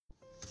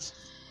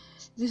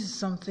This is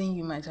something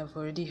you might have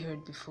already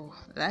heard before.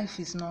 Life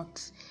is not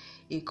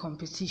a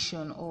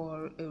competition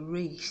or a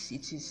race,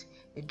 it is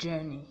a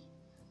journey.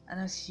 And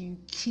as you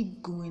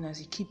keep going,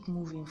 as you keep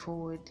moving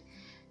forward,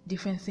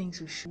 different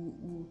things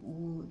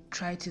will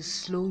try to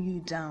slow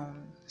you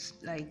down,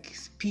 like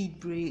speed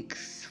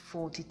breaks,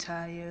 faulty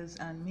tires,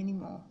 and many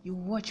more. You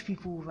watch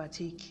people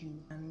overtake you,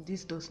 and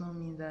this does not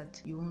mean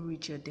that you won't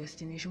reach your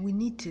destination. We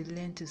need to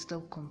learn to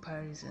stop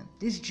comparison.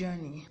 This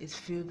journey is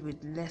filled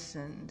with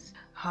lessons,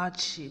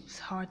 hardships,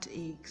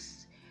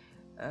 heartaches,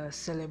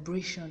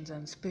 celebrations,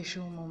 and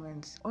special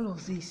moments. All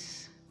of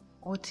this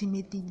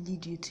ultimately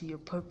lead you to your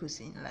purpose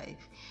in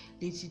life,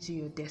 leads you to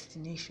your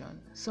destination.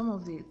 Some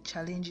of the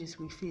challenges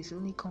we face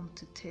only come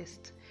to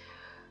test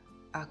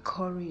our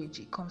courage,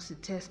 it comes to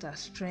test our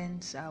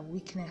strengths, our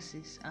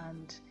weaknesses,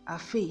 and our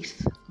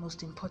faith.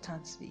 Most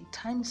importantly,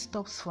 time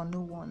stops for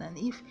no one, and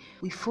if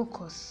we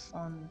focus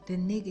on the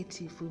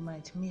negative, we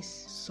might miss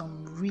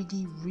some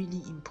really,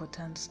 really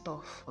important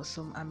stuff or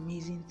some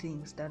amazing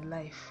things that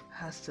life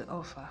has to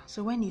offer.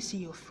 So when you see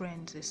your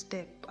friends a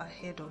step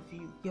ahead of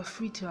you, you're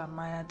free to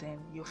admire them,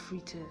 you're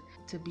free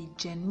to be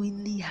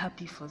genuinely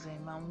happy for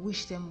them and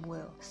wish them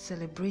well,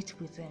 celebrate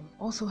with them.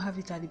 Also have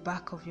it at the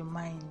back of your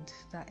mind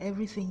that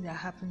everything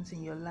that happens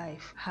in your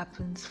life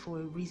happens for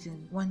a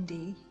reason. One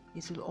day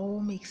it will all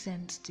make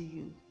sense to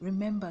you.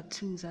 Remember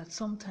too that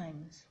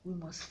sometimes we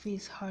must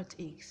face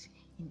heartaches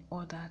in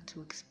order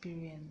to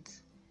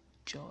experience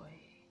joy.